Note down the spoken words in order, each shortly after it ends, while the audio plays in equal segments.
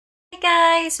Hi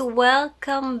guys!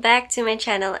 Welcome back to my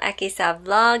channel,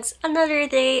 aki.sabolbora. Another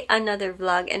day, another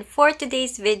vlog. And for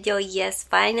today's video, yes,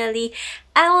 finally,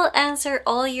 I will answer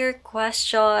all your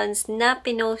questions na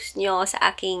pinost nyo sa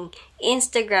aking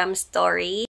Instagram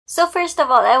story. So first of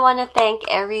all, I wanna thank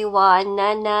everyone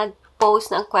na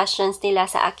nag-post ng questions nila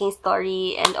sa aking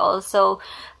story. And also,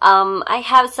 I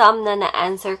have some na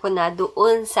na-answer ko na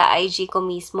doon sa IG ko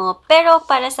mismo. Pero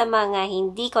para sa mga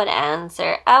hindi ko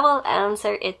na-answer, I will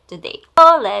answer it today.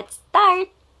 So, let's start!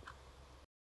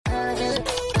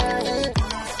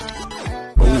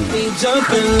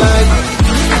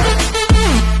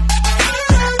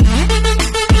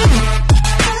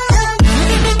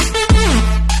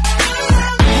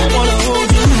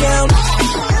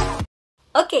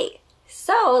 Okay,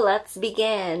 so let's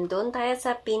begin. Doon tayo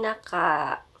sa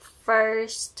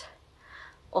first.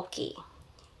 Okay.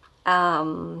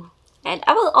 And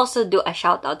I will also do a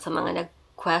shout out sa mga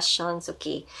questions.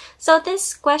 Okay. So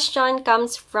this question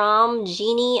comes from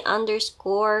Genie_Bieb.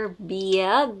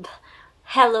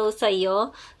 Hello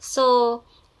sa'yo. So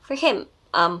for him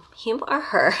or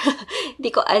her, hindi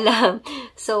ko alam.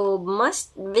 So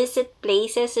must visit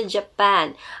places sa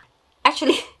Japan.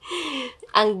 Actually,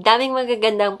 ang daming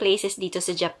magagandang places dito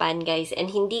sa Japan, guys.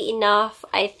 And hindi enough,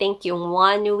 I think, yung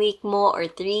 1 week mo or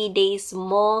 3 days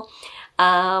mo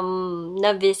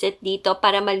na visit dito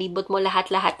para malibot mo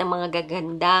lahat-lahat ng mga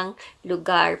gagandang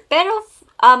lugar. Pero,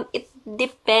 it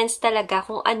depends talaga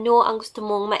kung ano ang gusto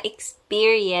mong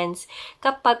ma-experience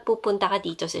kapag pupunta ka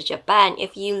dito sa Japan.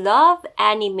 If you love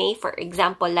anime, for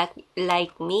example,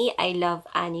 like me, I love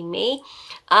anime,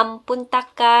 punta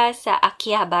ka sa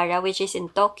Akihabara, which is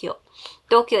in Tokyo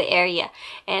area.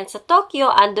 And sa Tokyo,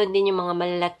 andun din yung mga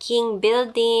malalaking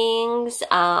buildings,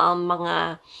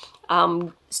 mga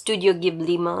Studio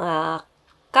Ghibli, mga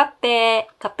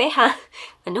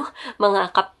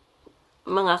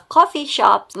mga coffee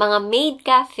shops, mga maid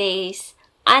cafes,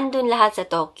 andun lahat sa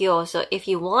Tokyo. So, if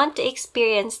you want to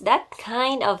experience that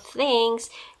kind of things,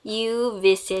 you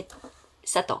visit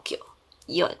sa Tokyo.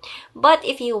 Yun. But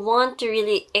if you want to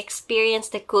really experience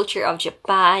the culture of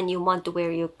Japan, you want to wear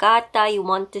yukata, you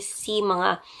want to see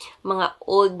mga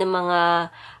old na mga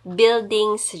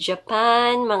buildings sa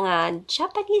Japan, mga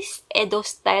Japanese Edo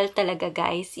style talaga,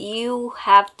 guys, you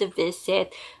have to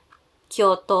visit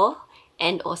Kyoto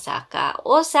and Osaka.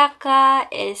 Osaka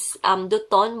is,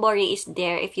 Dotonbori is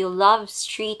there. If you love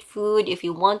street food, if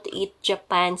you want to eat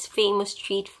Japan's famous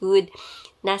street food,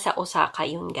 nasa Osaka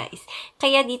yun, guys.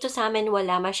 Kaya dito sa amin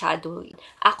wala masyado.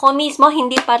 Ako mismo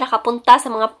hindi pa nakapunta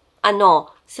sa mga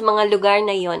sa mga lugar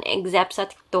na yon except sa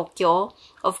Tokyo,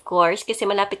 of course, kasi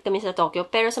malapit kami sa Tokyo.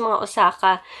 Pero sa mga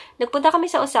Osaka, nagpunta kami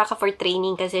sa Osaka for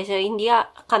training kasi so hindi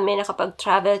kami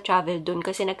nakapag-travel dun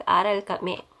kasi nag-aral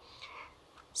kami.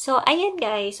 So, ayan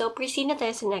guys. So, proceed na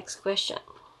tayo sa next question.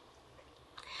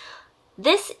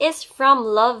 This is from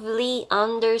lovely_Zuith.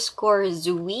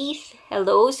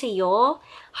 Hello sa'yo.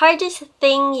 Hardest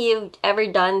thing you've ever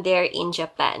done there in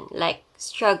Japan? Like,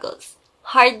 struggles.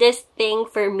 Hardest thing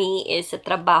for me is sa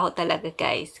trabaho talaga,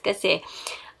 guys. Kasi,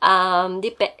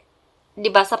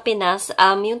 diba sa Pinas,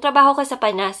 yung trabaho ko sa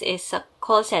Pinas is sa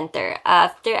call center.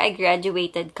 After I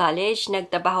graduated college,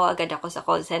 nagtrabaho agad ako sa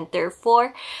call center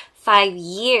for 5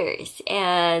 years.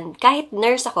 And kahit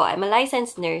nurse ako, I'm a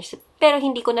licensed nurse, pero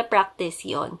hindi ko na-practice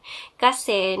yon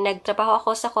kasi nagtrabaho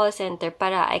ako sa call center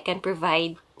para I can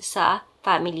provide sa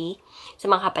family, sa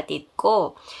mga kapatid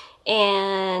ko.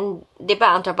 And, di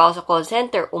ba, ang trabaho sa call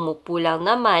center, umupo lang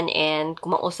naman and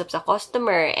kumausap sa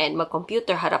customer and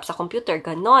mag-computer, harap sa computer,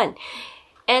 ganon.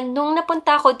 And nung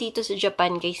napunta ako dito sa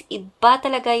Japan, guys, iba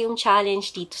talaga yung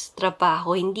challenge dito sa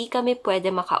trabaho. Hindi kami pwede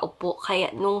makaupo.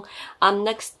 Kaya nung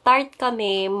nag-start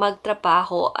kami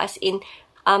magtrabaho, as in,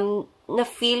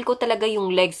 na-feel ko talaga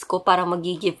yung legs ko para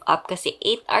mag-give up kasi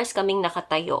 8 hours kaming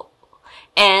nakatayo.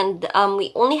 And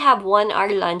we only have 1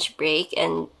 hour lunch break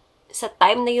and sa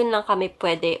time na yun lang kami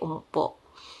pwede umupo.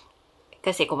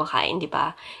 Kasi kumakain, di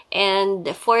ba? And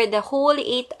for the whole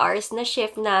 8 hours na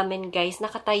shift namin, guys,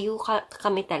 nakatayo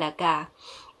kami talaga.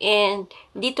 And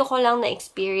dito ko lang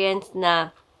na-experience na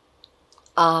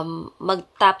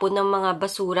magtapon ng mga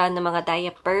basura, ng mga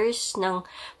diapers, ng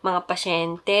mga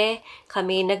pasyente.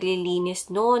 Kami naglilinis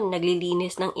noon,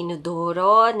 naglilinis ng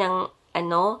inodoro, ng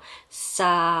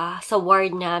sa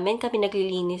ward namin kami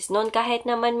naglilinis noon kahit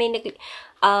naman may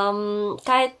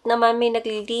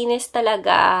naglilinis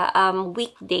talaga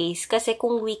weekdays kasi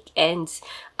kung weekends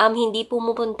hindi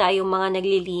pumupunta yung mga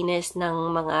naglilinis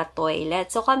ng mga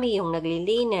toilet, so kami yung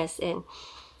naglilinis. And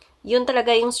yun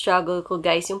talaga yung struggle ko,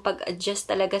 guys, yung pag-adjust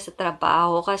talaga sa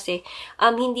trabaho kasi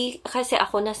hindi kasi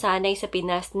ako nasanay sa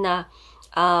Pinas na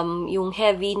yung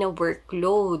heavy na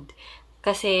workload.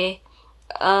 Kasi,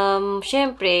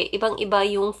 syempre, ibang-iba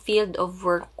yung field of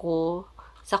work ko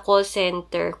sa call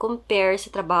center compare sa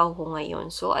trabaho ko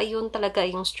ngayon. So, ayun talaga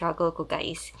yung struggle ko,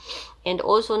 guys. And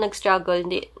also,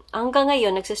 hanggang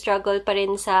ngayon, nagsistruggle pa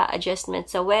rin sa adjustment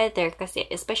sa weather kasi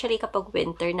especially kapag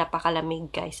winter,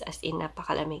 napakalamig, guys. As in,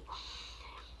 napakalamig.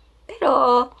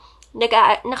 Pero,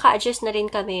 naka-adjust na rin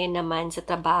kami naman sa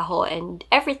trabaho and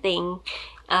everything.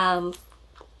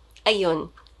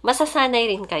 Ayun, masasanay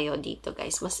rin kayo dito,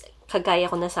 guys. Mas kagaya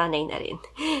ko nasanay na rin.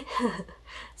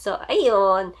 So,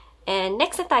 ayun. And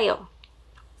next na tayo.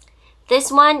 This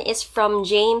one is from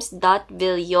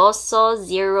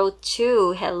James.Villoso02.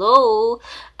 Hello,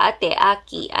 Ate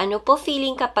Aki. Ano po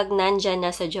feeling kapag nandyan na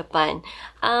sa Japan?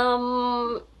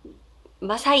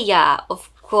 Masaya, of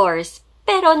course.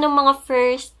 Pero nung mga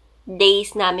first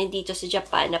days namin dito sa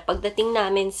Japan, na pagdating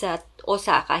namin sa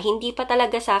Osaka, hindi pa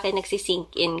talaga sa akin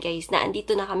nagsisink in, guys, na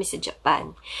andito na kami sa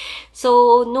Japan.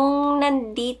 So, nung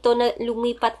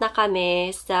lumipat na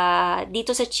kami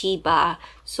dito sa Chiba,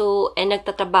 so,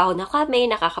 nagtatrabaho na kami,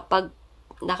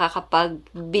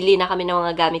 nakakapagbili na kami ng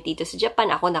mga gamit dito sa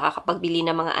Japan. Ako nakakapagbili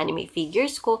ng mga anime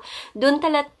figures ko. Doon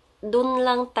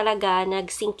lang talaga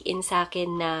nag-sink in sa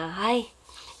akin na,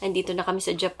 nandito na kami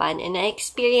sa Japan. And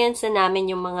na-experience na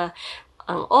namin yung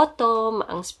ang autumn,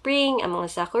 ang spring, ang mga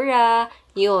sakura,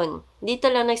 yun. Dito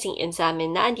lang nag-sink in sa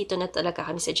amin na andito na talaga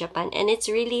kami sa Japan. And it's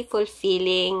really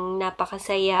fulfilling,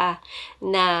 napakasaya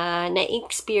na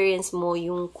na-experience mo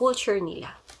yung culture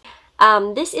nila.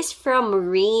 This is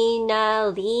from Rina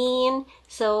Lynn.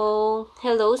 So,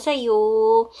 hello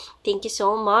sa'yo. Thank you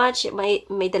so much.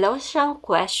 May dalawa siyang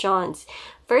questions.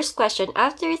 First question,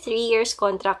 after 3 years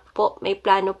contract po, may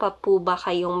plano pa po ba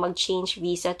kayong mag-change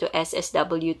visa to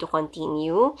SSW to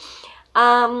continue?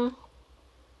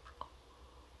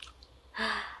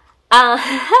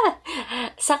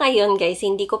 Sa ngayon, guys,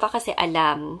 hindi ko pa kasi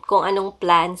alam kung anong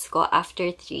plans ko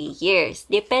after 3 years.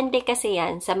 Depende kasi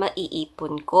yan sa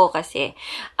maiipon ko kasi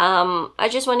I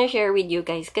just wanna share with you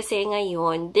guys kasi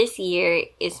ngayon, this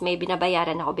year is may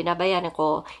binabayaran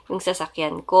ko yung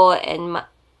sasakyan ko and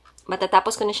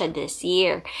matatapos ko na siya this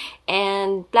year.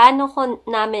 And plano ko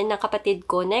namin ng kapatid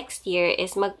ko next year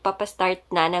is magpapastart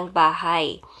na ng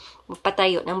bahay.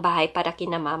 Magpatayo ng bahay para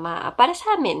kina mama, para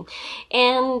sa amin.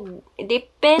 And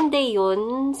depende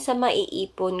yun sa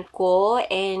maiipon ko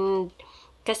and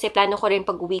kasi plano ko rin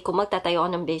pag-uwi ko magtatayo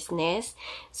ako ng business.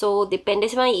 So,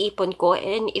 depende sa maiipon ko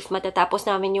and if matatapos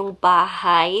namin yung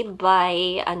bahay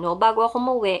by bago ako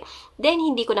umuwi, then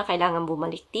hindi ko na kailangan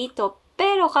bumalik dito.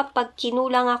 Pero kapag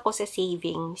kinulang ako sa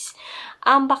savings,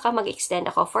 baka mag-extend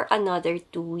ako for another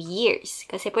 2 years.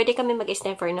 Kasi pwede kami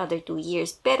mag-extend for another 2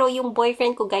 years. Pero yung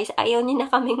boyfriend ko, guys, ayaw niya na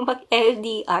kaming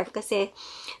mag-LDR kasi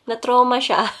na-trauma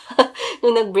siya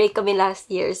nung nag-break kami last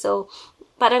year. So,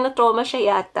 parang na-trauma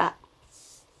siya yata.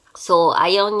 So,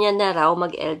 ayaw niya na raw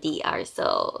mag-LDR.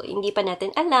 So, hindi pa natin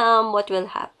alam what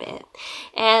will happen.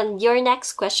 And your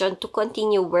next question, to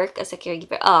continue work as a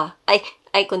caregiver.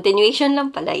 Continuation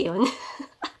lang pala yun.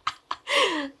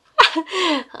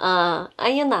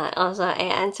 Ayun na. So,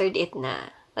 I answered it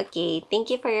na. Okay,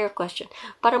 thank you for your question.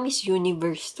 Para Miss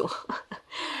Universe to.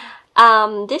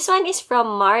 This one is from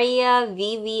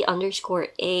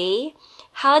Maria_VV_A.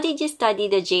 How did you study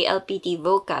the JLPT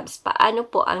vocabs? Paano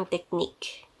po ang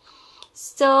technique?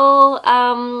 So,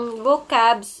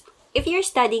 vocabs, if you're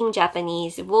studying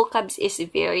Japanese, vocabs is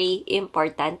very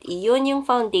important. Yun yung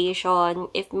foundation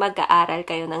if mag-aaral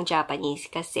kayo ng Japanese.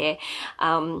 Kasi,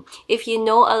 if you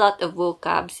know a lot of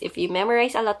vocabs, if you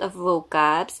memorize a lot of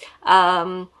vocabs,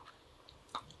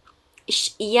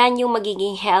 yan yung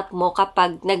magiging help mo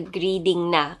kapag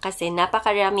nag-reading na. Kasi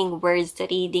napakaraming words sa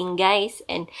reading, guys.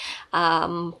 And,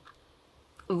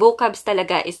 vocabs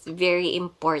talaga is very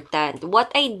important.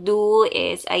 What I do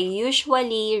is, I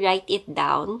usually write it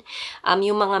down.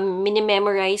 Yung mga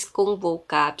mini-memorize kong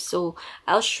vocabs. So,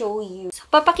 I'll show you. So,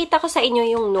 papakita ko sa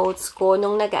inyo yung notes ko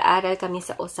nung nag-aaral kami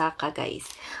sa Osaka, guys.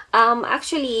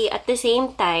 Actually, at the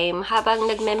same time, habang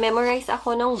nagme-memorize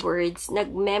ako ng words,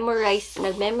 nagme-memorize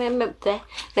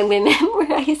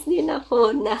din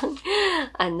ako ng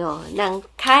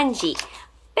kanji.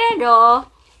 Pero,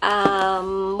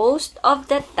 most of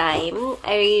the time,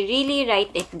 I really write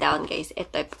it down, guys.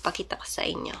 Ito, ipapakita ko sa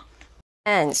inyo.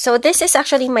 And so, this is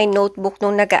actually my notebook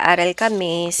nung nag-aaral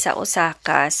kami sa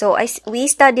Osaka. So, we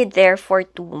studied there for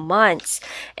 2 months.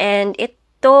 And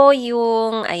ito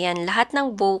yung, ayan, lahat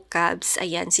ng vocabs,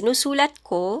 ayan, sinusulat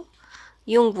ko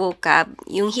yung vocab,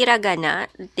 yung hiragana,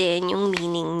 then yung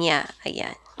meaning niya,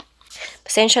 ayan.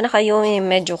 Pasensya na kayo,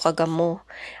 medyo kagamo.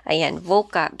 Ayan,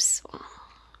 vocabs.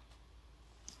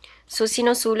 So,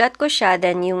 sinusulat ko siya,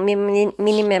 then yung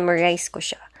mini-memorize ko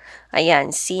siya.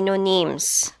 Ayan,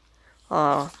 synonyms.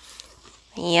 Oh,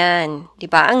 ayan.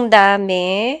 Diba? Ang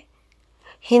dami.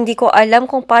 Hindi ko alam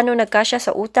kung paano nagkasya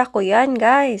sa utak ko yan,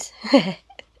 guys.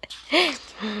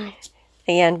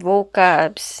 Ayan,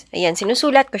 vocabs. Ayan,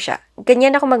 sinusulat ko siya.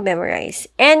 Ganyan ako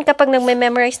mag-memorize. And kapag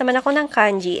nag-memorize naman ako ng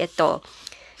kanji, ito.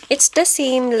 It's the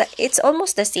same, it's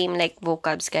almost the same like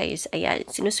vocabs, guys. Ayan,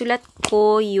 sinusulat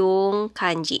ko yung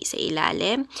kanji sa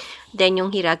ilalim. Then,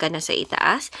 yung hiragana sa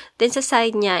itaas. Then, sa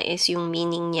side niya is yung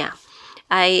meaning niya.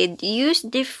 I use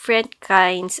different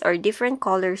kinds or different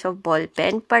colors of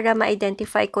ballpen para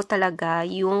ma-identify ko talaga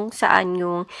yung saan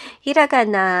yung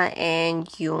hiragana and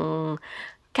yung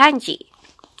kanji.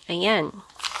 Ayan.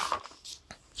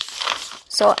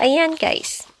 So, ayan,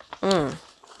 guys.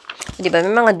 Diba,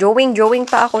 may mga drawing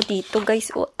pa ako dito,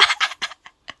 guys. Oh.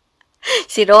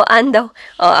 Si Roan daw.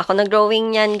 Oh, ako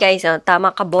nag-drawing yan, guys. Oh,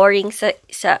 tama ka, boring sa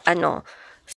ano.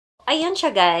 Ayan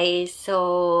siya, guys.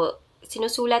 So,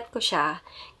 sinusulat ko siya.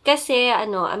 Kasi,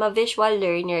 I'm a visual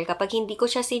learner. Kapag hindi ko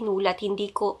siya sinulat,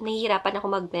 nahihirapan ako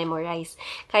mag-memorize.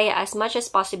 Kaya, as much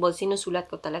as possible, sinusulat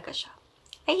ko talaga siya.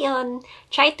 Ayun.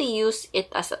 Try to use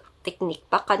it as a technique.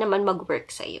 Baka naman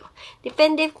mag-work sa'yo.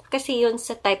 Depende kasi yun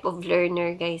sa type of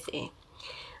learner, guys, eh.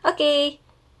 Okay.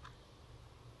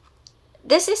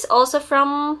 This is also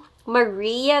from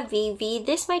Maria Vivi.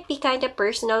 This might be kind of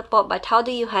personal po, but how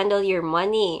do you handle your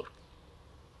money?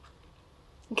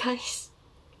 Guys,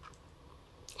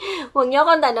 huwag niyo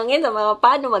akong tanongin sa mga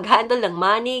paano mag-handle ng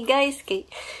money, guys.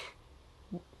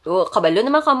 Kabalo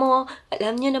naman kamo.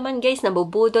 Alam niyo naman, guys,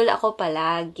 nabubudol ako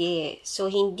palagi. So,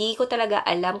 hindi ko talaga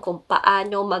alam kung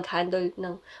paano mag-handle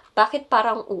ng bakit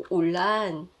parang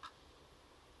uulan.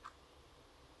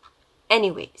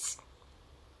 Anyways,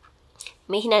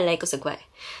 may hinalay ko sa gway.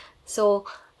 So,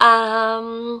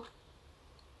 paano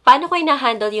ko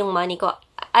ina-handle yung money ko?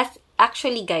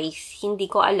 Actually, guys, hindi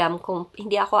ko alam kung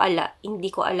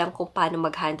paano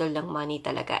mag-handle ng money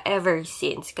talaga ever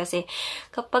since. Kasi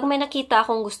kapag may nakita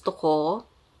akong gusto ko,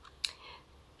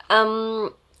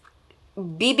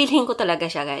 bibilhin ko talaga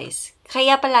siya, guys.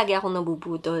 Kaya palagi akong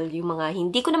nabubudol. Yung mga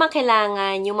hindi ko naman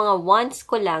kailangan, yung mga wants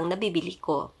ko lang, nabibili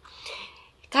ko.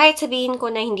 Kahit sabihin ko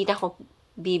na hindi na ako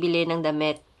bibili ng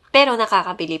damit, pero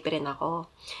nakakabili pa rin ako.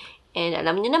 And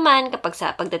alam niyo naman,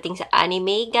 pagdating sa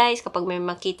anime, guys, kapag may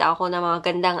makita ako ng mga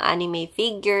gandang anime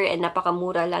figure and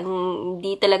napakamura lang,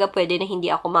 hindi talaga pwede na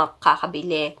hindi ako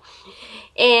makakabili.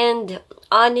 And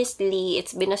honestly,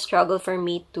 it's been a struggle for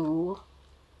me to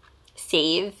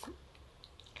save.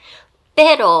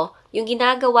 Pero, yung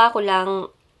ginagawa ko lang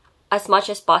as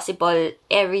much as possible,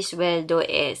 every sweldo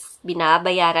is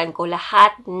binabayaran ko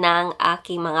lahat ng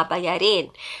aking mga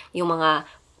bayarin. Yung mga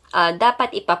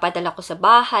dapat ipapadala ko sa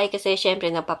bahay kasi syempre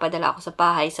napapadala ako sa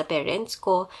bahay sa parents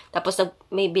ko. Tapos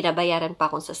may binabayaran pa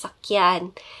akong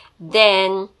sasakyan.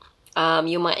 Then,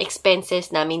 yung mga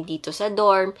expenses namin dito sa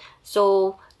dorm.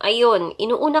 So, ayun,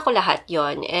 inuuna ko lahat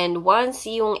yon. And once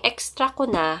yung extra ko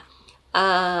na,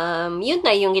 yun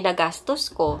na yung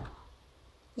ginagastos ko.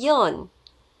 Yun.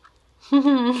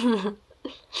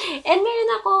 And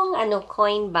meron akong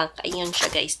coin bank. Ayun siya,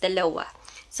 guys, dalawa.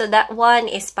 So, that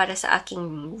one is para sa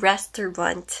aking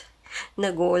restaurant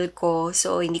na goal ko.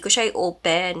 So, hindi ko siya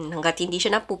i-open hanggat hindi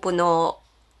siya napupuno.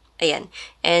 Ayan.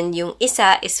 And yung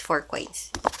isa is 4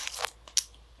 coins.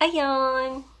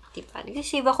 Ayan. Diba?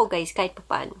 Nag-save ako, guys, kahit pa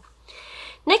paano.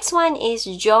 Next one is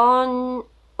John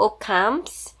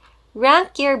Ocamps.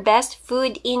 Rank your best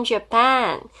food in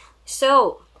Japan.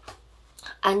 So,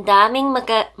 ang daming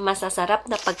masasarap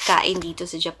na pagkain dito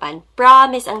sa Japan.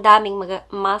 Promise, ang daming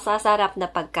masasarap na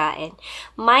pagkain.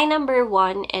 My number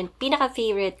 1 and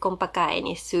pinaka-favorite kong pagkain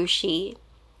is sushi.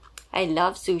 I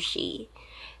love sushi.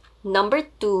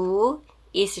 Number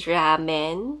 2 is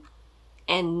ramen.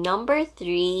 And number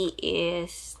 3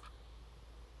 is...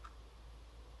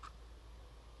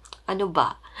 ano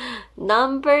ba?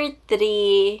 Number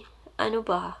 3... ano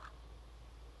ba?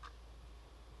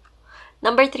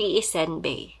 Number 3 is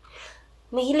senbei.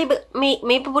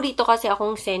 May paborito kasi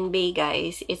akong senbei,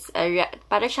 guys. It's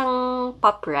para siyang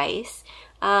pop rice.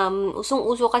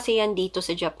 Usong-uso kasi yan dito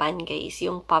sa Japan, guys.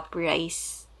 Yung pop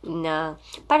rice na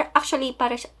para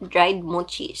dried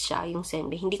mochi siya, yung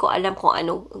senbei. Hindi ko alam kung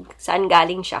saan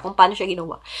galing siya, kung paano siya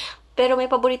ginawa. Pero may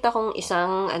paborito akong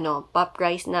isang pop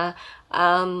rice na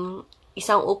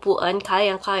isang upuan,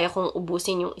 kayang-kaya kong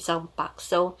ubusin yung isang pack.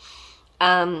 So,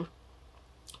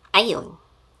 ayun.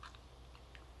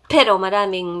 Pero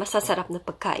maraming masasarap na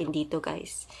pagkain dito,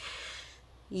 guys.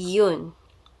 Yun.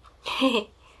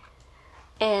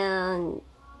 And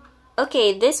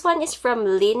Okay, this one is from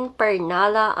Lynn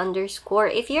Pernala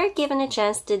 _ If you're given a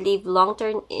chance to live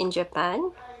long-term in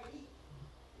Japan,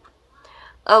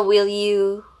 will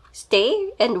you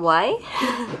stay and why?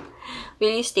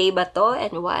 Will you stay ba to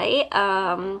and why?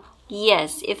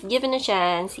 Yes, if given a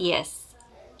chance, yes.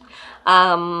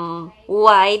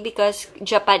 Why? Because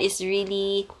Japan is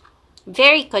really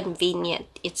very convenient.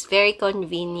 It's very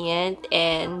convenient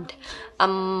and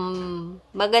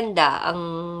maganda ang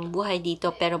buhay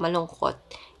dito pero malungkot.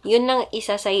 Yun lang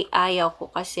isa sa ayaw ko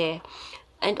kasi.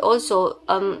 And also,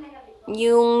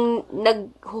 yung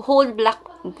nag-hold back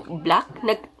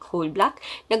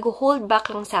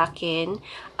lang sa akin,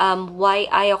 why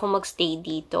ayaw ko magstay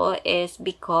dito is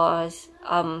because,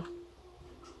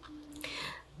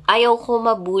 ayaw ko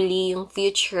mabully yung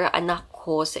future anak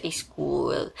ko sa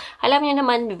school. Alam niyo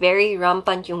naman, very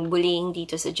rampant yung bullying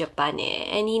dito sa Japan eh.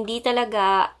 And hindi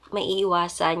talaga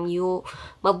maiiwasan yung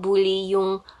mabully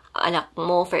yung anak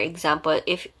mo, for example,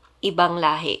 if ibang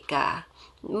lahi ka.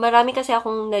 Marami kasi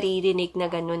akong naririnig na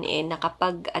ganun eh, na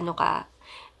kapag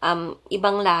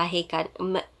ibang lahi ka,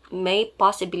 may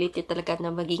possibility talaga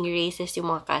na maging racist yung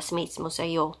mga classmates mo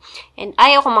sa'yo. And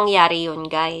ayaw ko mangyari yun,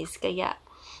 guys.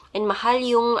 And mahal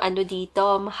yung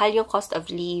dito, mahal yung cost of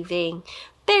living.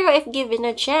 Pero if given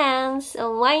a chance,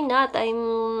 why not?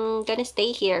 I'm gonna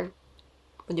stay here.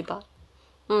 O, diba?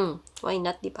 Why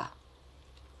not, diba?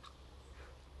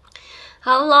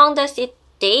 How long does it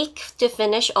take to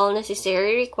finish all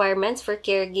necessary requirements for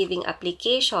caregiving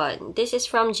application? This is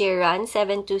from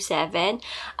Jeran727.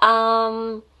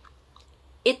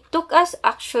 It took us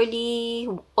actually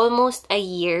almost a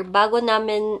year bago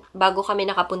kami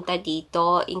nakapunta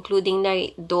dito, including na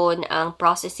doon ang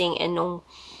processing and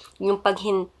yung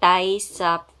paghintay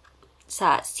sa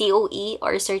COE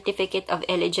or Certificate of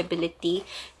Eligibility.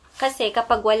 Kasi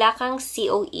kapag wala kang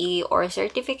COE or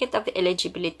Certificate of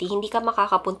Eligibility, hindi ka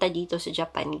makakapunta dito sa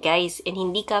Japan, guys. And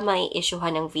hindi ka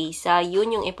mai-issuehan ng visa.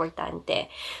 Yun yung importante.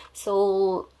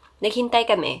 So, naghintay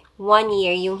kami. 1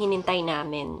 year yung hinintay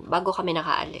namin bago kami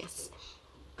nakaalis.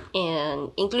 And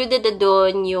included na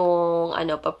doon yung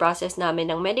pa-process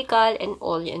namin ng medical and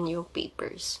all yan yung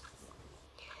papers.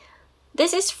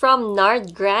 This is from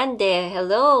Nard Grande.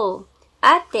 Hello.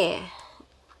 Ate.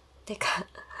 Teka.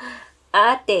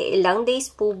 Ate, ilang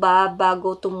days po ba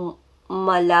bago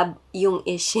tumalab yung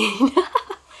ishin?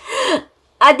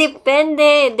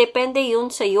 Depende. Depende yun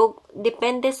sa'yo.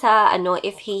 Depende sa,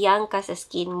 if hiyang ka sa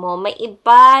skin mo. May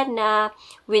iba na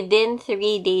within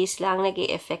 3 days lang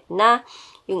nag-i-effect na.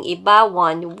 Yung iba,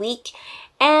 1 week.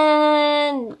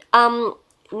 And,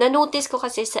 na-notice ko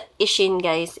kasi sa ishin,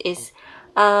 guys, is,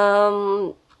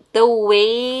 the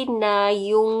way na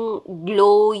yung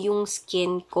glow yung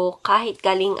skin ko, kahit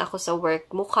galing ako sa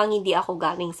work, mukhang hindi ako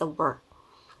galing sa work.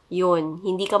 Yun.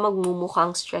 Hindi ka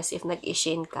magmumukhang stress if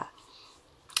nag-ishin ka.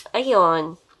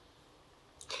 Ayun.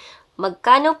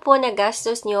 Magkano po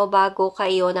nagastos nyo bago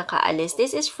kayo nakaalis?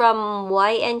 This is from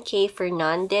YNK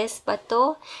Fernandez ba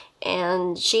to?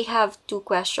 And she have 2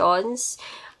 questions.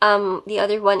 The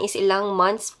other one is ilang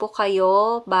months po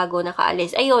kayo bago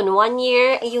nakaalis? Ayun, 1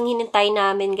 year yung hinintay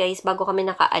namin, guys, bago kami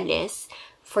nakaalis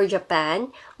for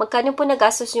Japan. Magkano po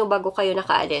nagastos nyo bago kayo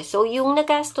nakaalis? So, yung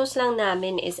nagastos lang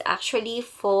namin is actually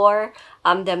for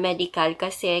the medical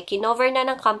kasi kinover na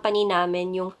ng company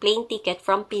namin yung plane ticket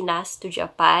from Pinas to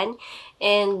Japan.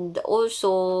 And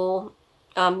also,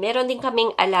 meron din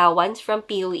kaming allowance from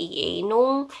POEA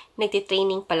nung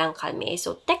nagtitraining pa lang kami.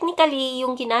 So, technically,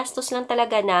 yung ginastos lang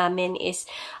talaga namin is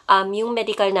yung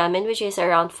medical namin, which is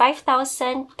around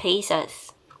 5,000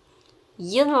 pesos.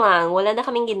 Yun lang. Wala na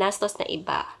kaming ginastos na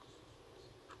iba.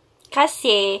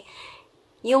 Kasi,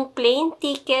 yung plane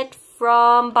ticket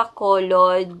from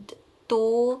Bacolod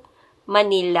to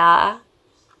Manila,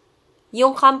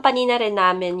 yung company na rin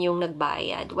namin yung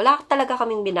nagbayad. Wala talaga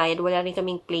kaming binayad. Wala rin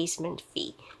kaming placement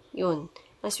fee. Yun.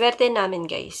 Maswerte namin,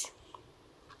 guys.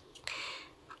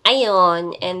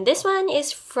 Ayun. And this one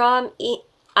is from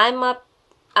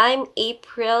I'm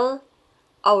April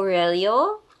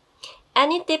Aurelio.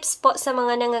 Any tips po sa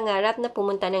mga nangangarap na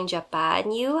pumunta ng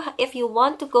Japan? If you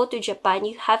want to go to Japan,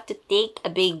 you have to take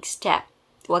a big step.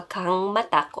 Huwag kang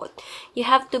matakot. You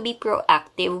have to be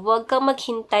proactive. Huwag kang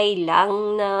maghintay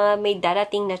lang na may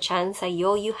darating na chance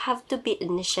sa'yo. You have to be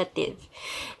initiative.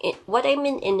 What I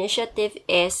mean initiative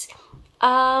is,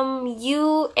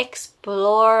 you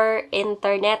explore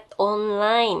internet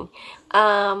online.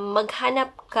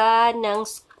 Maghanap ka ng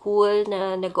school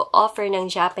na nag-o-offer ng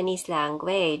Japanese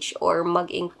language or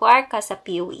mag-inquire ka sa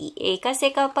POEA. Kasi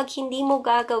kapag hindi mo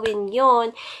gagawin yon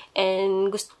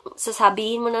and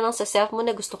sasabihin mo na lang sa self mo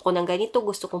na gusto ko ng ganito,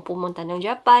 gusto kong pumunta ng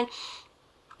Japan,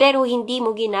 pero hindi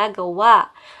mo ginagawa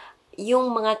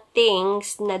yung mga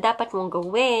things na dapat mong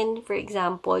gawin. For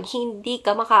example, hindi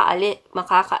ka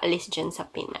makakaalis dyan sa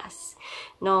Pinas.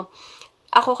 No?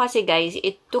 Ako kasi guys,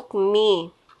 it took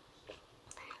me,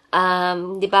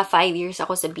 di ba 5 years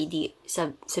ako sa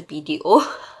BDO?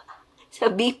 Sa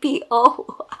BPO.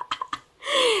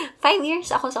 5 years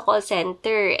ako sa call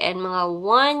center and mga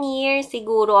 1 year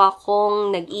siguro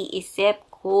akong nag-iisip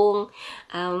kung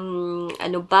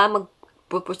ano ba,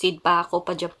 mag-proceed pa ako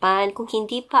pa Japan. Kung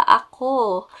hindi pa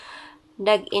ako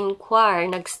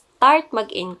nag-start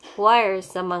mag-inquire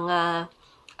sa mga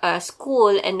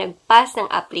school and nag-pass ng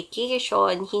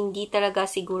application, hindi talaga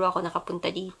siguro ako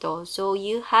nakapunta dito. So,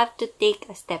 you have to take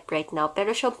a step right now. Pero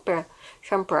syempre,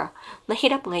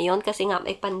 mahirap ngayon kasi nga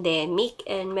may pandemic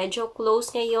and medyo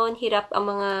close ngayon. Hirap ang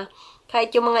mga,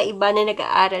 kahit yung mga iba na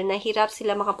nag-aaral, na hirap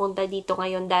sila makapunta dito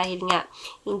ngayon dahil nga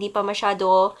hindi pa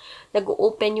masyado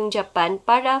nag-open yung Japan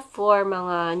para for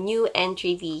mga new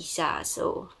entry visa.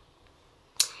 So,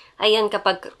 ayan,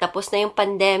 kapag tapos na yung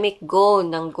pandemic, go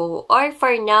nang go. Or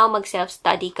for now,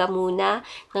 mag-self-study ka muna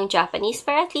ng Japanese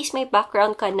para at least may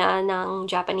background ka na ng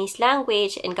Japanese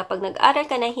language and kapag nag-aral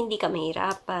ka na, hindi ka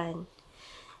mahirapan.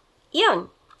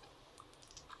 Yun.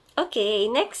 Okay,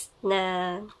 next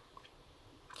na.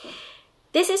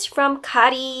 This is from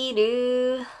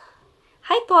Kariru.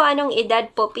 Hi po, anong edad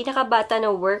po pinakabata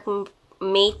na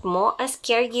workmate mo as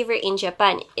caregiver in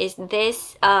Japan? Is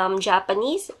this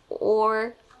Japanese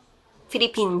or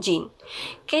Filipinjin?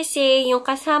 Kasi yung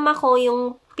kasama ko,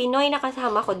 yung Pinoy na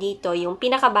kasama ko dito, yung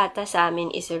pinakabata sa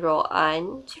amin is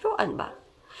Roan. Si Roan ba?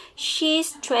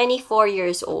 She's 24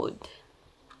 years old.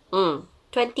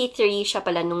 23 siya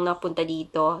pala nung napunta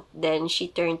dito. Then, she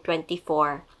turned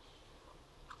 24.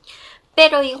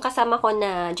 Pero yung kasama ko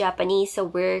na Japanese sa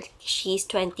work, she's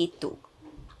 22.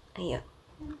 Ayun.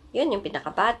 Yun yung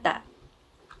pinakabata.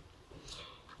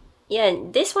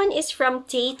 Yan. This one is from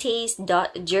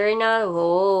Tay-Tay's.journal.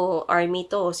 Oh, army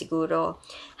to siguro.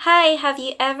 Hi, have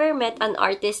you ever met an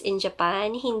artist in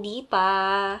Japan? Hindi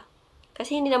pa.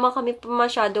 Kasi hindi naman kami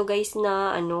masyado guys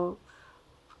na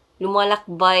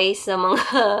lumalakbay sa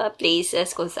mga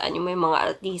places kung saan yung may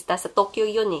mga artista. Sa Tokyo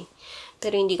yun eh.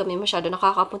 Pero hindi kami masyado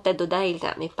nakakapunta do dahil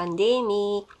nga may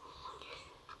pandemic.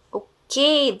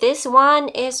 Okay, this one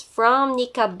is from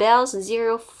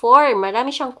Nikabels04.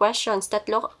 Marami siyang questions.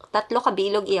 Tatlo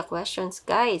kabilog iya questions,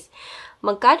 guys.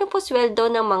 Magkano po sweldo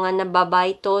ng mga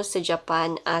nababayto sa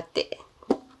Japan, ate?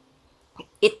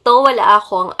 Ito, wala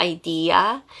akong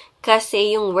idea.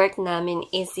 Kasi yung work namin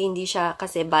is hindi siya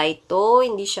kasi baito,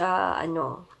 hindi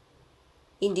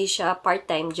siya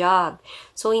part-time job.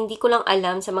 So, hindi ko lang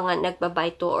alam sa mga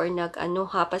nagbabayto or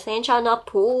pasensya na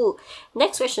po.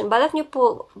 Next question, balak niyo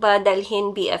po ba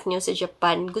dalhin BF niyo sa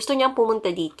Japan? Gusto niyang pumunta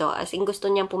dito. As in, gusto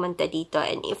niyang pumunta dito.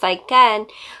 And if I can,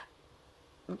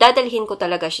 dadalhin ko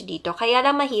talaga siya dito. Kaya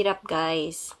lang mahirap,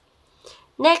 guys.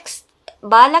 Next,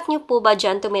 balak niyo po ba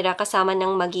dyan tumira kasama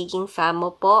ng magiging fam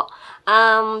mo po?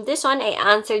 This one I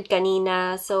answered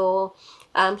kanina. So,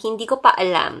 hindi ko pa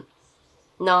alam.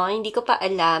 No, hindi ko pa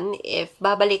alam if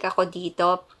babalik ako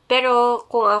dito. Pero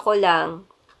kung ako lang,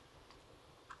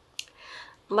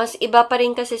 mas iba pa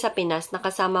rin kasi sa Pinas,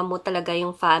 nakasama mo talaga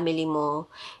yung family mo.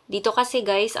 Dito kasi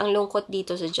guys, ang lungkot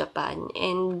dito sa Japan.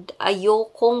 And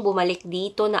ayokong bumalik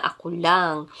dito na ako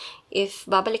lang. If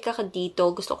babalik ako dito,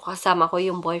 gusto ko kasama ko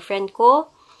yung boyfriend ko.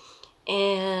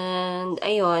 And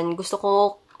ayun, gusto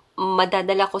ko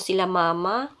madadala ko sila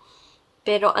mama.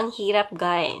 Pero ang hirap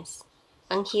guys.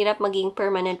 Ang hirap maging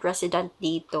permanent resident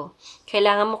dito.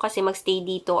 Kailangan mo kasi magstay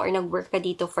dito or nag-work ka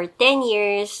dito for 10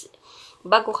 years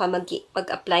bago ka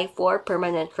mag-apply for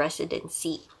permanent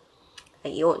residency.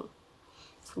 Ayun.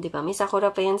 Diba? May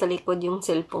sakura pa yan sa likod yung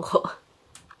cellphone ko.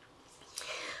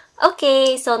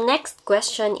 Okay, so next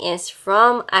question is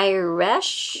from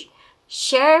Irish.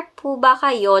 Share po ba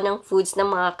kayo ng foods ng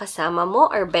mga kasama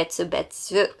mo or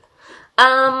betsu-betsu?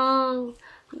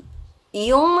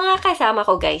 Yung mga kasama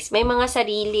ko, guys, may mga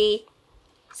sarili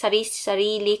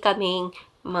kaming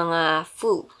mga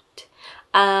food.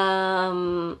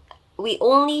 We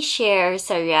only share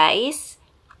sa rice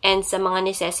and sa mga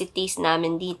necessities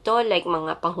namin dito, like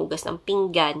mga panghugas ng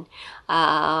pinggan,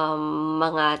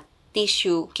 mga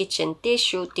tissue, kitchen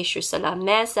tissue sa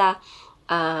lamesa,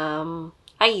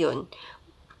 ayun.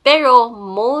 Pero,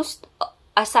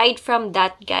 aside from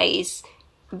that, guys,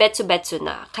 betsu-betsu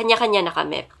na. Kanya-kanya na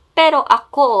kami. Pero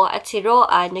ako at si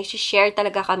Roan, nag-share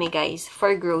talaga kami guys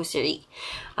for grocery.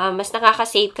 Mas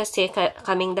nakaka-save kasi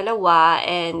kaming dalawa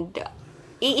and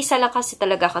iisa lang kasi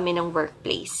talaga kami ng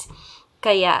workplace.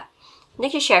 Kaya,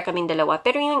 nag-share kaming dalawa.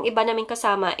 Pero yung iba naming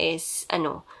kasama is,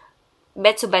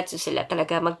 betsu-betsu sila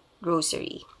talaga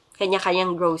mag-grocery.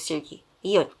 Kanya-kanyang grocery.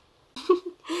 Yun.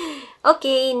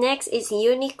 Okay, next is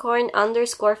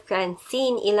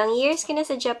unicorn_Francine. Ilang years ka na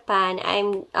sa Japan?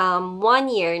 I'm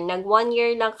 1 year. Nag-1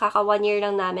 year lang, kaka-1 year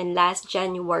lang namin last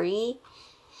January.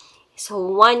 So,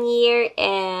 1 year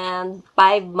and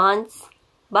 5 months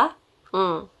ba?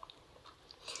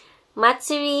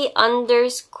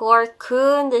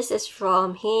 Matsuri_Kun. This is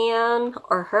from him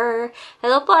or her.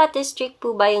 Hello po, ate. Strict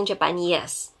po ba yung Japan?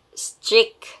 Yes.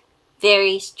 Strict.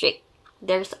 Very strict.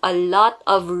 There's a lot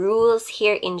of rules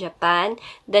here in Japan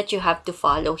that you have to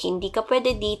follow. Hindi ka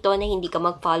pwede dito na hindi ka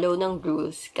mag-follow ng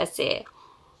rules kasi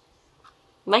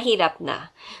mahirap na,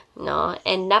 no?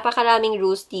 And napakaraming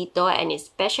rules dito, and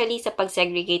especially sa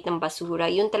pag-segregate ng basura.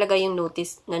 Yun talaga yung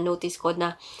notice ko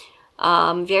na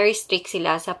very strict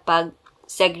sila sa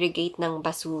pag-segregate ng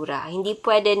basura. Hindi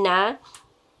pwede na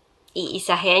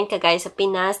iisahin kagaya sa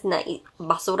Pinas na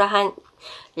basurahan,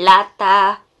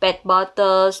 lata, pet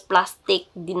bottles, plastic,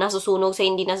 di nasusunog sa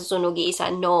hindi nasusunog iisa.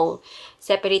 No.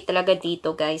 Separate talaga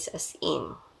dito, guys, as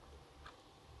in.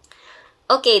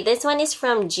 Okay, this one is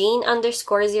from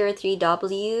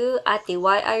Jean_03W. Ate,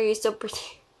 why are you so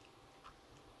pretty?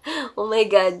 Oh my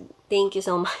God. Thank you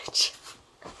so much.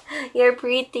 You're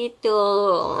pretty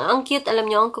too. Ang cute, alam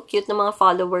nyo, ang cute ng mga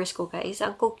followers ko, guys.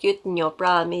 Ang cute nyo,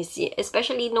 promise.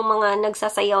 Especially nung mga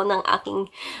nagsasayaw ng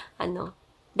aking,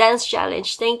 dance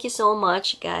challenge. Thank you so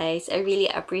much, guys. I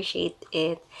really appreciate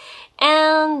it.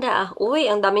 And, uy,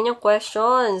 ang dami niyong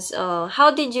questions.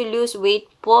 How did you lose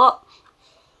weight po?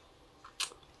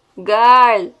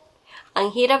 Girl,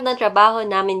 ang hirap ng trabaho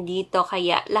namin dito,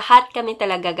 kaya lahat kami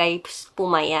talaga, guys,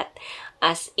 pumayat.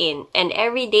 As in. And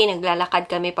every day, naglalakad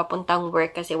kami papuntang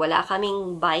work kasi wala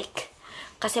kaming bike.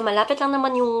 Kasi malapit lang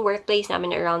naman yung workplace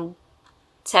namin, around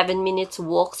 7 minutes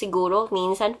walk siguro.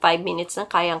 Minsan, 5 minutes na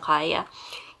kayang-kaya.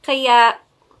 Kaya,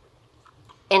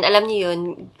 and alam niyo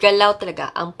yun, galaw talaga.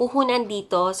 Ang puhunan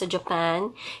dito sa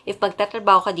Japan, if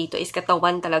magtatrabaho ka dito, is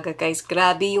katawan talaga, guys.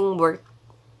 Grabe yung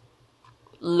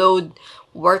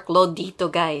workload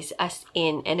dito, guys. As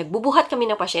in. And nagbubuhat kami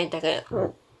ng pasyente. Kaya,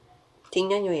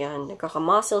 tingnan nyo yan.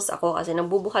 Nagkaka-muscles ako kasi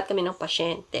nagbubuhat kami ng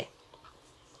pasyente.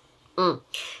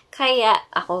 Kaya,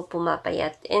 ako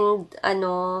pumapayat. And,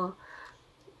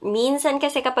 minsan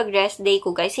kasi kapag rest day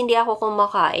ko, guys, hindi ako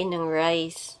kumakain ng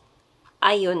rice.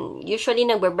 Ayun, usually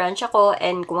nagbe-brunch ako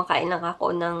and kumakain lang ako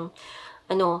ng,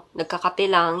 nagkakape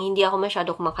lang. Hindi ako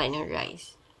masyado kumakain ng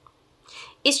rice.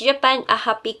 Is Japan a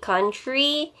happy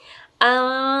country?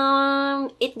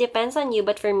 It depends on you,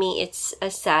 but for me, it's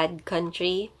a sad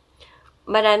country.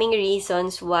 Maraming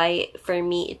reasons why, for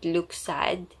me, it looks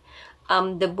sad.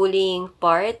 The bullying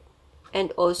part,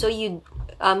 and also,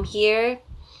 here,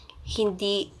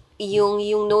 hindi, yung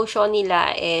notion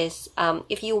nila is,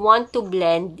 if you want to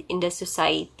blend in the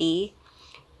society,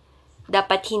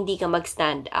 dapat hindi ka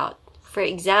mag-stand out. For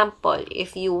example,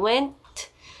 if you went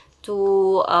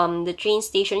to the train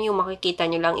station, yung makikita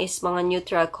nyo lang is mga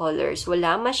neutral colors.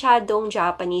 Wala masyadong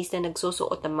Japanese na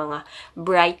nagsusuot ng mga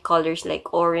bright colors like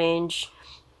orange,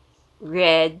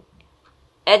 red,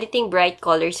 editing bright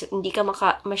colors. Hindi ka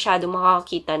masyadong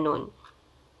makakita nun.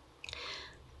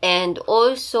 And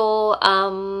also,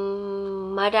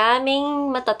 maraming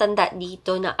matatanda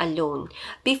dito na alone.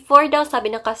 Before daw,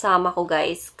 sabi ng kasama ko,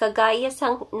 guys, kagaya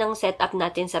ng setup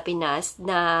natin sa Pinas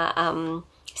na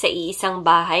sa iisang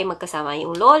bahay, magkasama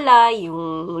yung lola,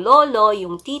 yung lolo,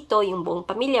 yung tito, yung buong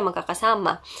pamilya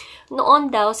magkakasama.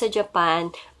 Noon daw sa Japan,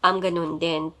 ganun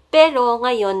din. Pero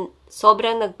ngayon,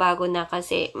 sobrang nagbago na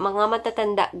kasi mga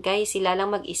matatanda, guys, sila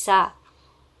lang mag-isa.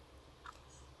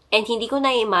 And hindi ko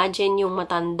na-imagine yung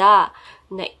matanda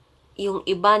na yung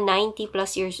iba 90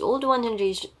 plus years old, 100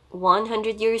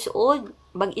 years old,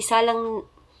 mag-isa lang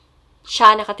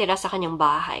siya nakatira sa kanyang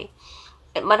bahay.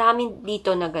 Marami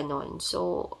dito na ganon.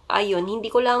 So, ayun, hindi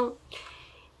ko lang,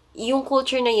 yung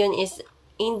culture na yun is,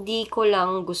 hindi ko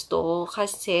lang gusto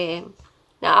kasi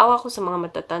naawa ko sa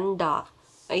mga matatanda.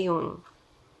 Ayun.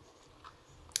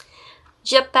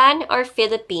 Japan or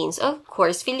Philippines? Of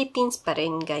course, Philippines pa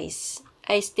rin, guys.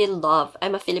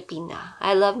 I'm a Filipina.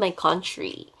 I love my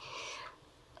country.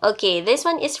 Okay, this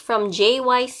one is from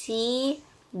JYCBNQR.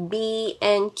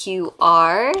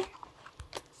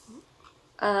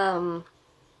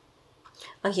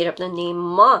 Ang hirap ng name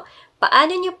mo.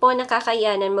 Paano niyo po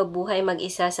nakakayanan mabuhay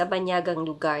mag-isa sa banyagang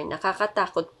lugar?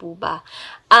 Nakakatakot po ba?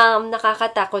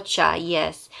 Nakakatakot siya,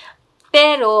 yes.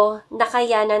 Pero,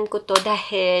 nakayanan ko to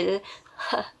dahil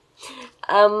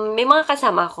may mga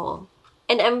kasama ko.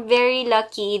 And I'm very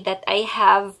lucky that I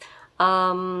have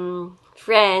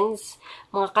friends,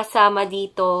 mga kasama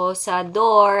dito sa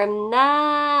dorm na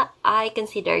I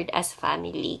considered as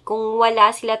family. Kung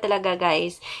wala sila talaga,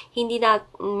 guys, hindi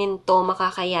namin to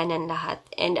makakayanan lahat.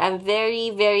 And I'm very,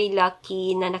 very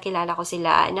lucky na nakilala ko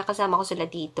sila, nakasama ko sila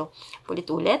dito.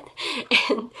 Ulit-ulit.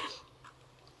 And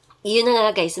yun na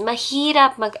nga, guys,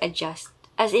 mahirap mag-adjust.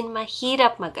 As in,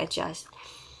 mahirap mag-adjust.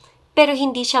 Pero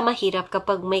hindi siya mahirap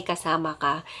kapag may kasama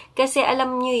ka. Kasi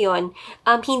alam nyo yun,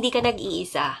 hindi ka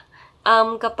nag-iisa.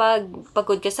 Kapag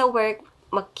pagod ka sa work,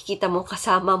 makikita mo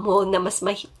kasama mo na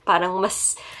parang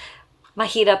mas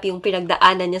mahirap yung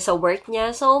pinagdaanan niya sa work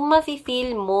niya. So,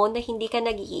 mafe-feel mo na hindi ka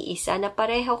nag-iisa, na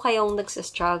pareho kayong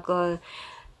nagsa-struggle.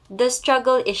 The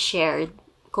struggle is shared,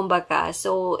 kumbaga.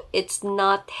 So, it's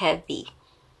not heavy.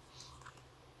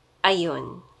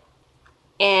 Ayun.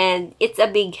 And it's a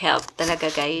big help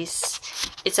talaga, guys.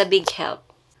 It's a big help.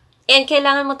 And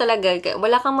kailangan mo talaga,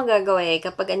 wala kang magagawa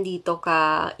kapag andito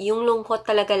ka, yung lungkot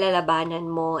talaga lalabanan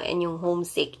mo and yung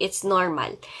homesick, it's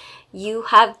normal. You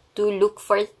have to look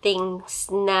for things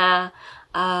na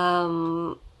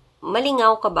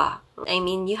malingaw ka ba? I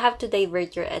mean, you have to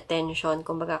divert your attention,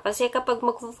 kumbaga. Kasi kapag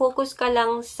mag-focus ka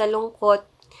lang sa lungkot,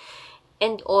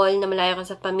 and all, na malayo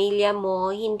ka sa pamilya mo,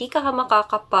 hindi ka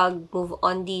makakapag-move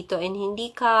on dito and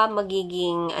hindi ka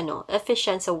magiging,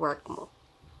 efficient sa work mo.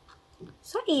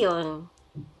 So, iyon.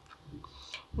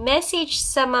 Message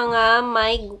sa mga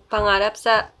may pangarap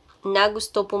na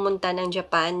gusto pumunta ng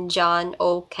Japan, John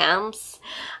O. Camps.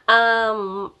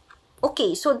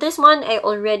 Okay, so this one I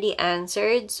already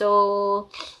answered. So,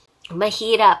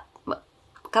 mahirap.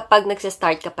 Kapag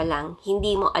nagsa-start ka pa lang,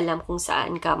 hindi mo alam kung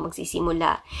saan ka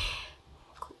magsisimula.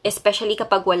 Especially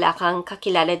kapag wala kang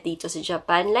kakilala dito sa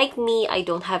Japan. Like me, I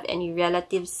don't have any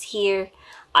relatives here.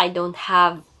 I don't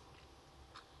have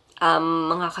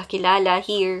mga kakilala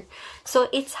here. So,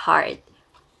 it's hard.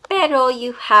 Pero,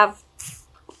 you have,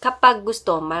 kapag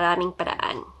gusto, maraming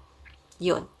paraan.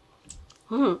 Yun.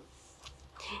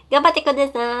 Gabati ko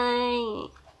din, ay.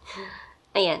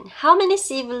 Ayan. How many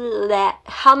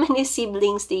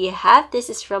siblings do you have? This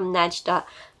is from Najda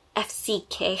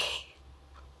FCK.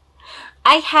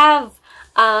 I have,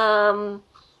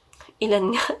 ilan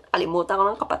nga? Kalimutan ko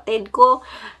ng kapatid ko.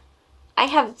 I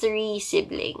have 3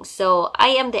 siblings. So,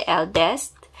 I am the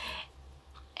eldest.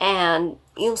 And,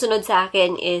 yung sunod sa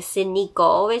akin is si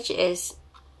Nico, which is,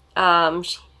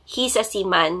 he's a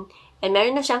seaman. And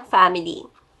meron na siyang family.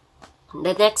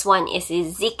 The next one is si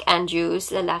Zeke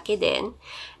Andrews, lalaki din.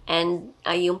 And,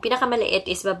 yung pinakamaliit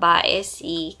is babae,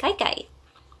 si Kai.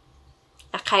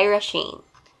 Kyra Shane.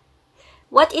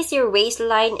 What is your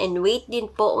waistline and weight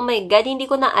din po? Oh my God, hindi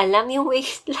ko na alam yung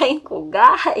waistline ko,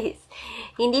 guys.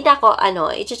 Hindi na ako,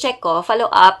 i-check ko,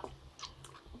 follow up.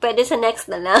 Pwede sa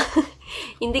next na lang.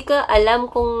 Hindi ko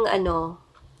alam kung,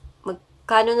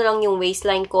 magkano na lang yung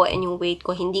waistline ko and yung weight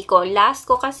ko. Hindi ko. Last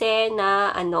ko kasi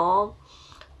na,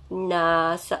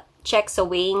 check sa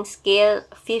weighing scale,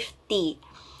 50.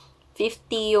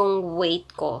 50 yung weight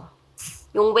ko.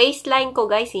 Yung waistline ko,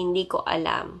 guys, hindi ko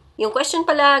alam. Yung question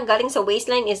pala galing sa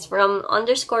waistline is from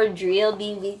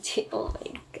 _drill_bbg. Oh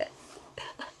my God.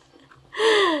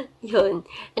 Yun.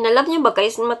 And alam niyo ba,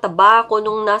 guys, mataba ako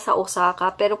nung nasa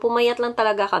Osaka, pero pumayat lang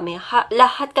talaga kami.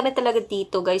 Lahat kami talaga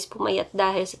dito, guys, pumayat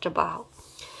dahil sa trabaho.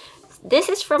 This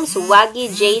is from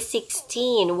Swaggy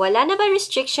J16. Wala na ba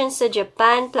restrictions sa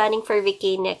Japan planning for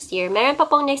vacay next year? Meron pa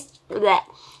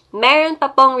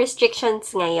pong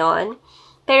restrictions ngayon.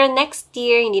 Pero next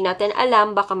year, hindi natin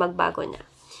alam, baka magbago na.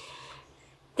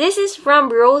 This is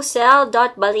from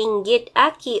Rosel.Balinggit.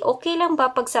 Aki, okay lang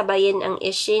ba pagsabayin ang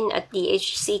Ishin at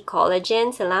DHC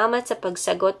collagen? Salamat sa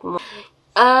pagsagot mo.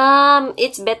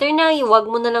 It's better na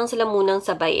wag mo na lang sila munang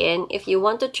sabayin. If you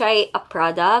want to try a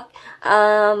product,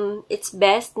 it's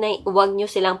best na wag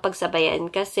nyo silang pagsabayan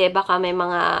kasi baka may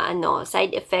mga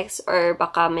side effects or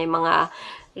baka may mga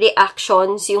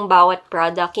reactions yung bawat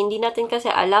product. Hindi natin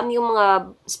kasi alam yung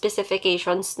mga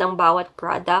specifications ng bawat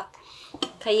product.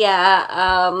 Kaya,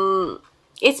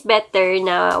 it's better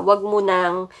na wag mo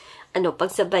nang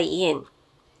pagsabayin.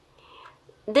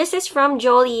 This is from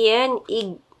Jolien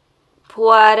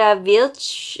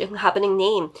Puaravilch, ang happening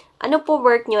name. Ano po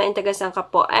work nyo and taga-saan ka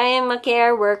po? I am a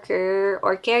care worker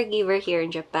or caregiver here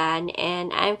in Japan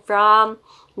and I'm from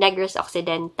Negros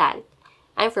Occidental.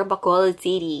 I'm from Bacolod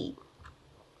City.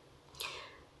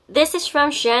 This is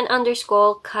from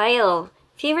Shen_Kyle.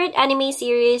 Favorite anime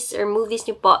series or movies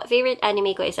niyo po? Favorite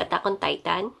anime ko is Attack on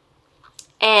Titan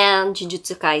and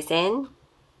Jujutsu Kaisen.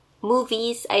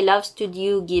 Movies, I love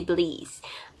Studio Ghibli's.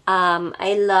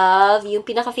 I love, yung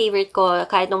pinaka-favorite ko,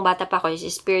 kahit nung bata pa ako, is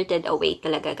Spirited Away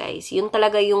talaga, guys. Yun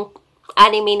talaga yung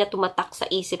anime na tumatak sa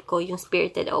isip ko, yung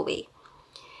Spirited Away.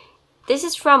 This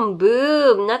is from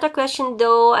Boom. Not a question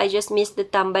though. I just missed the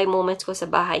tambay moments ko sa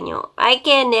bahay nyo. Ay,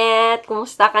 Kenneth!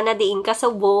 Kumusta ka na diin ka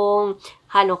subong?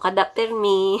 Halo ka da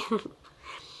permi.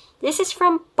 This is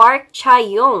from Park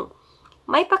Chayong.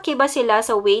 May pakiba sila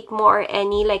sa weight mo or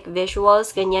any like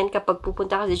visuals, ganyan kapag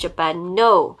pupunta ka sa Japan?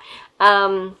 No.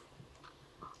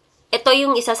 Ito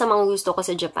yung isa sa mga gusto ko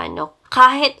sa Japan, no?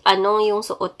 Kahit anong yung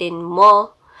suotin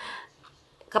mo,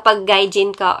 kapag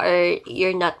gaijin ka or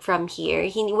you're not from here,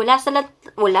 wala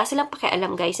silang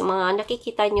pakialam, guys. Yung mga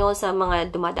nakikita nyo sa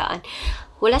mga dumadaan,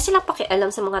 wala silang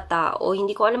pakialam sa mga tao.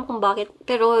 Hindi ko alam kung bakit,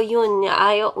 pero yun,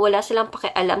 wala silang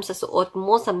pakialam sa suot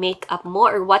mo, sa makeup mo,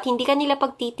 or what. Hindi ka nila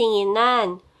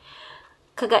pagtitinginan.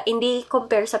 Hindi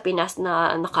compare sa Pinas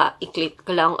na naka-clip ka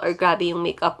lang or grabe yung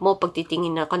makeup mo,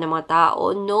 pagtitingin ka ng mga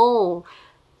tao. No.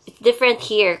 It's different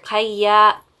here.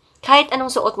 Kaya, kahit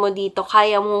anong suot mo dito,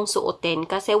 kaya mong suotin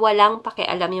kasi walang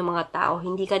pakialam yung mga tao.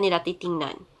 Hindi ka nila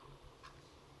titingnan.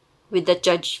 With the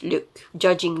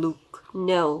judging look.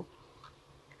 No.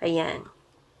 Ayan.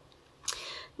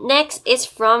 Next is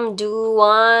from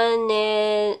Dwayne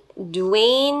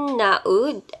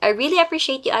Naud. I really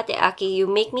appreciate you, Ate Aki. You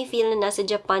make me feel na nasa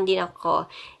Japan din ako.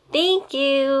 Thank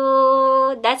you!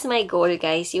 That's my goal,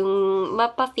 guys. Yung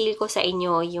mapa-feel ko sa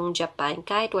inyo yung Japan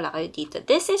kahit wala kayo dito.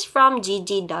 This is from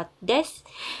gg.des.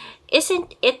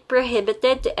 Isn't it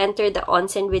prohibited to enter the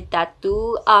onsen with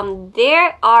tattoo?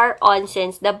 There are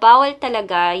onsens na bawal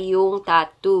talaga yung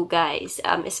tattoo, guys.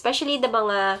 Especially the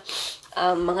mga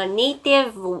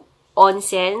native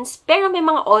onsens. Pero may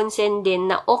mga onsen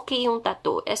din na okay yung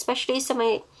tattoo. Especially sa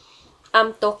may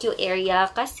Tokyo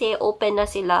area kasi open na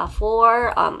sila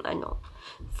for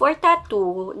for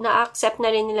tattoo, na-accept na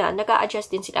rin nila,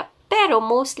 nag-a-adjust din sila. Pero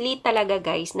mostly talaga,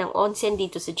 guys, ng onsen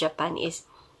dito sa Japan is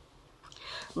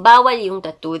bawal yung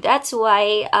tattoo. That's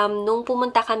why nung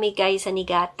pumunta kami, guys, sa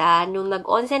Niigata, nung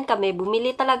nag-onsen kami,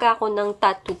 bumili talaga ako ng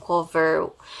tattoo cover.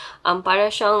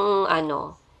 Para siyang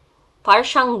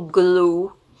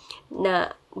glue,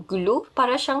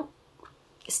 para siyang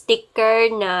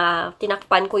sticker na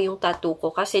tinakpan ko yung tattoo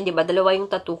ko. Kasi, di ba, dalawa yung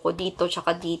tattoo ko dito,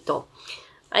 tsaka dito.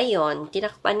 Ayun,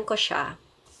 tinakpan ko siya.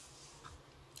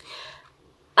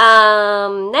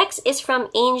 Next is from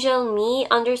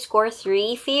AngelMe_3.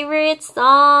 Favorite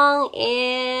song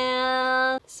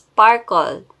is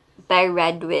Sparkle by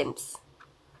Red Wimps.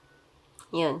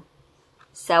 Yun.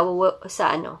 Sa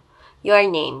Your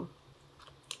Name.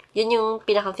 Yun yung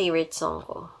pinaka-favorite song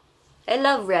ko. I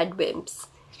love Red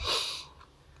Wimps.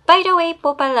 By the way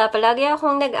po pala, palagi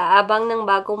akong nag-aabang ng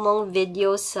bago mong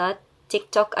video sa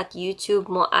TikTok at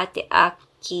YouTube mo, Ate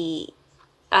Aki.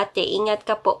 Ate, ingat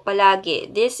ka po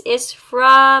palagi. This is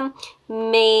from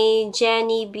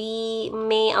May_Jenny B.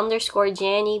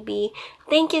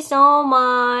 Thank you so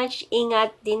much.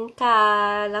 Ingat din ka,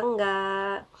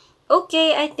 langga.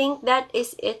 Okay, I think that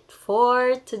is it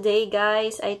for today,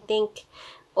 guys. I think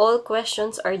all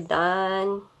questions are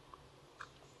done.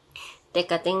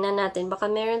 Teka, tingnan natin.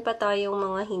 Baka meron pa tayong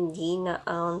mga hindi na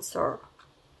answer.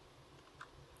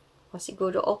 O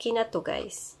siguro, okay na to,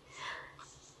 guys.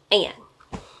 Ayan.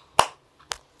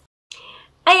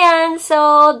 Ayan,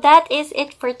 so that is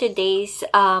it for today's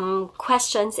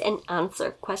question and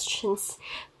answer portion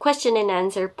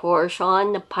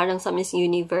na parang sa Miss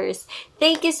Universe.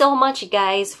 Thank you so much,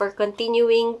 guys, for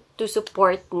continuing to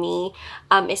support me,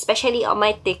 especially on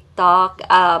my TikTok.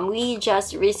 We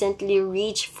just recently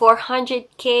reached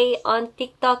 400K on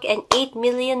TikTok and 8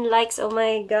 million likes. Oh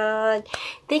my god.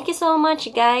 Thank you so much,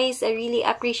 guys. I really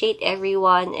appreciate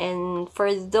everyone. And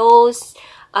for those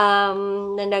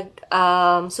na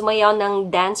sumayaw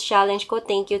ng dance challenge ko,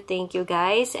 thank you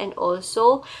guys. And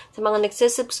also sa mga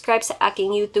nagsasubscribe sa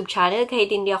aking YouTube channel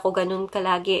kahit hindi ako ganun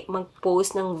kalagi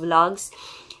mag-post ng vlogs,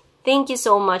 thank you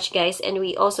so much, guys. And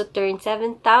we also turned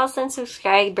 7,000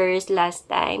 subscribers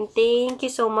last time. Thank you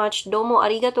so much. Domo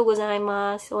arigatou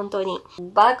gozaimasu, hontoni.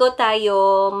 Bago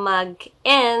tayo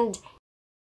mag-end,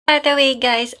 by the way,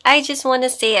 guys, I just want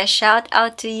to say a shout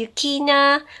out to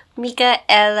Yukina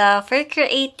Micaela for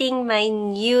creating my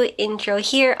new intro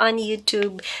here on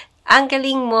YouTube. Ang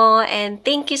galing mo, and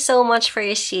thank you so much for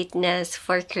your sweetness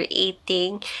for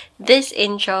creating this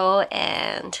intro.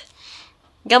 And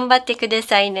gambate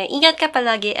kudasai na. Ingat ka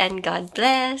palagi and God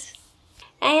bless.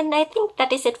 And I think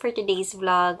that is it for today's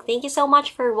vlog. Thank you so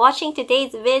much for watching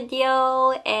today's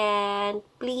video, and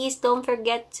please don't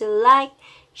forget to like,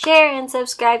 share, and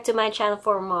subscribe to my channel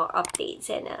for more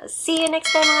updates. And see you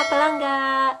next time, mga palangga!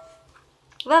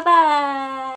 Bye-bye!